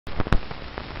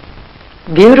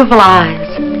Beautiful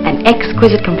eyes, an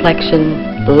exquisite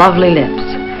complexion, lovely lips.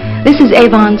 This is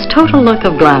Avon's total look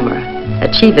of glamour.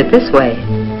 Achieve it this way.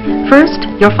 First,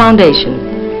 your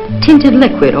foundation, tinted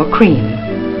liquid or cream.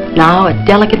 Now a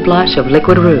delicate blush of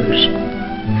liquid rouge.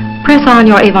 Press on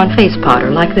your Avon face powder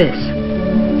like this.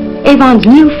 Avon's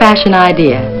new fashion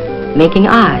idea, making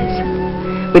eyes.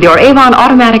 With your Avon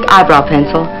automatic eyebrow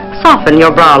pencil, soften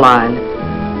your brow line.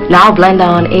 Now blend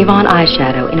on Avon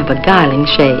eyeshadow in a beguiling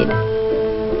shade.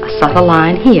 A subtle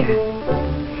line here.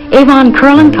 Avon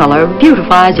Curl and Color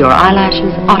beautifies your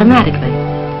eyelashes automatically.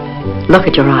 Look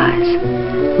at your eyes.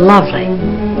 Lovely.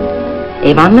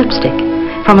 Avon lipstick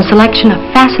from a selection of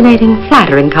fascinating,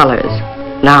 flattering colors.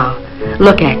 Now,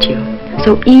 look at you.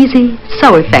 So easy,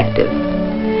 so effective.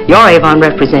 Your Avon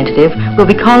representative will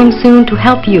be calling soon to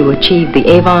help you achieve the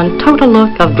Avon total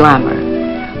look of glamour.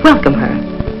 Welcome her.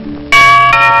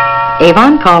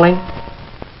 Avon calling.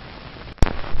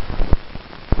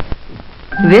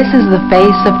 This is the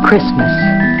face of Christmas.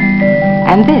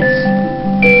 And this.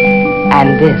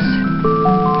 And this.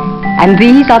 And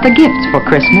these are the gifts for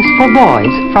Christmas for boys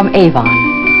from Avon.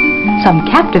 Some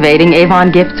captivating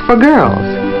Avon gifts for girls.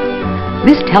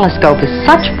 This telescope is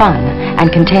such fun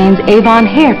and contains Avon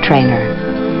hair trainer.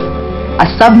 A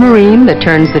submarine that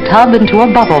turns the tub into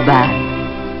a bubble bath.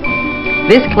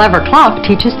 This clever clock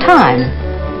teaches time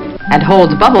and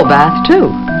holds bubble bath too.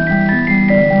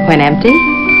 When empty,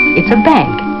 it's a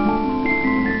bank.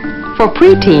 For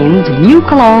preteens, new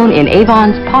cologne in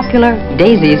Avon's popular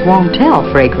Daisies Won't Tell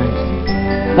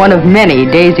fragrance. One of many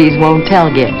Daisies Won't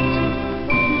Tell gifts.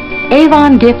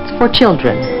 Avon gifts for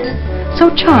children.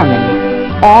 So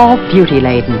charming. All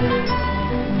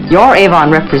beauty-laden. Your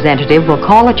Avon representative will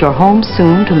call at your home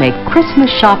soon to make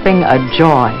Christmas shopping a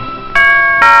joy.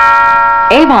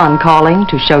 Avon calling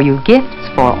to show you gifts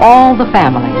for all the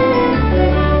family.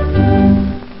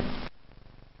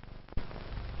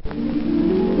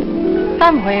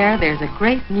 Somewhere there's a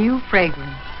great new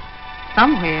fragrance.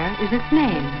 Somewhere is its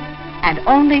name. And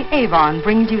only Avon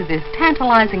brings you this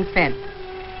tantalizing scent.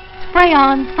 Spray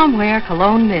on Somewhere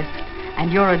Cologne Mist,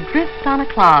 and you're adrift on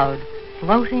a cloud,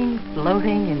 floating,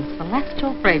 floating in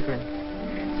celestial fragrance.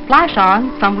 Splash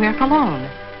on Somewhere Cologne,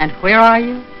 and where are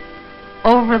you?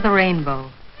 Over the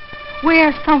rainbow.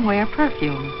 Wear Somewhere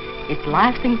Perfume. Its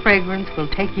lasting fragrance will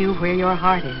take you where your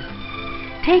heart is.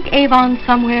 Take Avon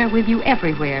Somewhere with you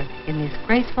everywhere in this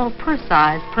graceful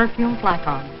purse-sized perfume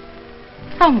flacon.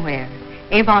 Somewhere,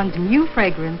 Avon's new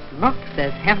fragrance looks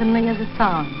as heavenly as it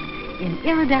sounds in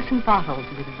iridescent bottles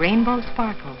with rainbow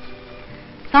sparkles.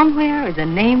 Somewhere is a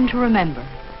name to remember,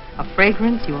 a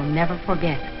fragrance you'll never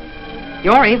forget.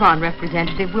 Your Avon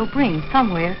representative will bring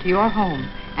Somewhere to your home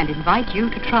and invite you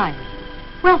to try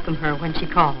it. Welcome her when she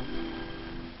calls.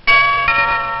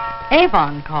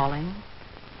 Avon calling.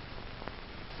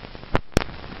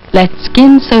 Let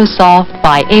Skin So Soft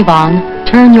by Avon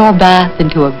turn your bath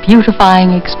into a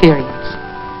beautifying experience.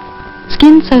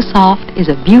 Skin So Soft is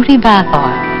a beauty bath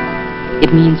oil.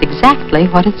 It means exactly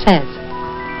what it says.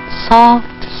 Soft,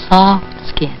 soft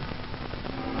skin.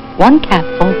 One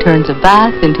capful turns a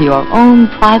bath into your own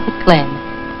private glen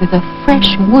with a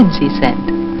fresh woodsy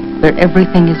scent where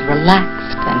everything is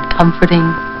relaxed and comforting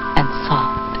and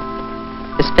soft.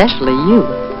 Especially you.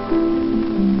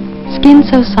 Skin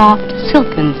So Soft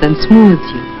silkens and smooths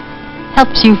you,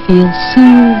 helps you feel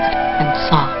soothed and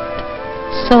soft,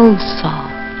 so soft.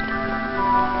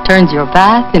 Turns your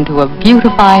bath into a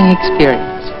beautifying experience.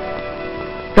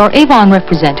 Your Avon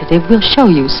representative will show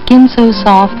you Skin So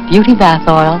Soft Beauty Bath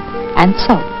Oil and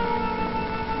soap.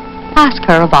 Ask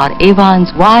her about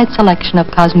Avon's wide selection of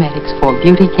cosmetics for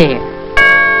beauty care.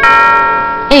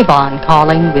 Avon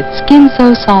calling with Skin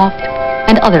So Soft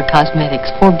and other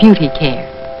cosmetics for beauty care.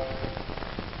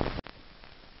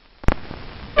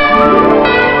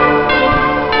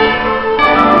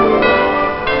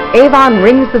 Avon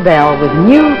rings the bell with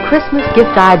new Christmas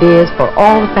gift ideas for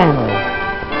all the families.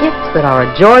 Gifts that are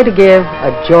a joy to give,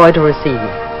 a joy to receive.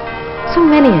 So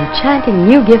many enchanting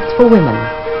new gifts for women.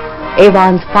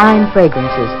 Avon's fine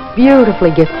fragrances,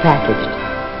 beautifully gift packaged.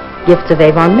 Gifts of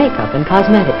Avon makeup and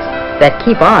cosmetics that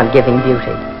keep on giving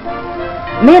beauty.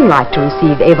 Men like to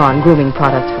receive Avon grooming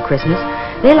products for Christmas.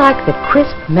 They like the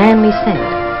crisp, manly scent,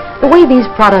 the way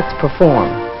these products perform,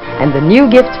 and the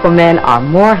new gifts for men are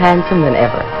more handsome than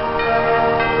ever.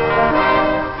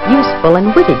 Useful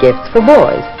and witty gifts for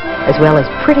boys, as well as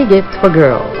pretty gifts for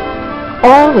girls,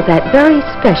 all with that very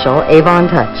special Avon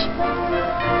touch.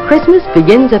 Christmas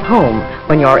begins at home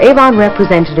when your Avon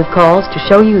representative calls to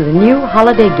show you the new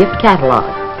holiday gift catalog.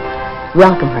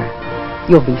 Welcome her.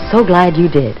 You'll be so glad you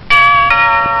did.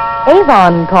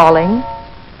 Avon calling.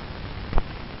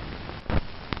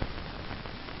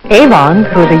 Avon,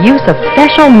 through the use of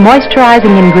special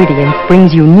moisturizing ingredients,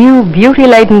 brings you new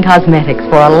beauty-laden cosmetics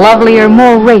for a lovelier,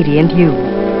 more radiant you.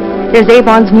 There's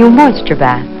Avon's new Moisture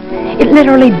Bath. It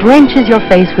literally drenches your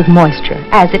face with moisture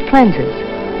as it cleanses.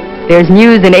 There's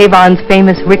news in Avon's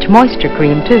famous Rich Moisture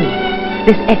Cream, too,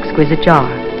 this exquisite jar.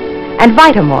 And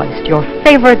Vitamoist, your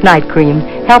favorite night cream,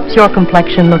 helps your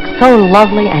complexion look so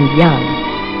lovely and young.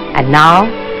 And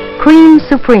now, Cream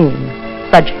Supreme,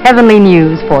 such heavenly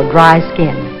news for dry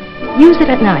skin. Use it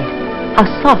at night. How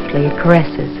softly it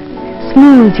caresses,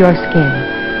 smooths your skin,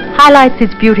 highlights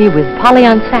its beauty with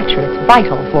polyunsaturates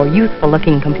vital for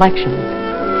youthful-looking complexions.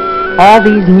 All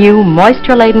these new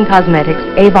moisture-laden cosmetics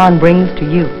Avon brings to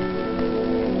you.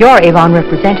 Your Avon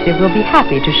representative will be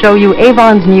happy to show you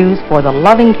Avon's news for the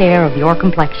loving care of your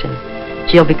complexion.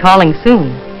 She'll be calling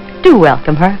soon. Do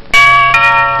welcome her.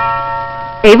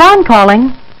 Avon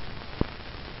calling.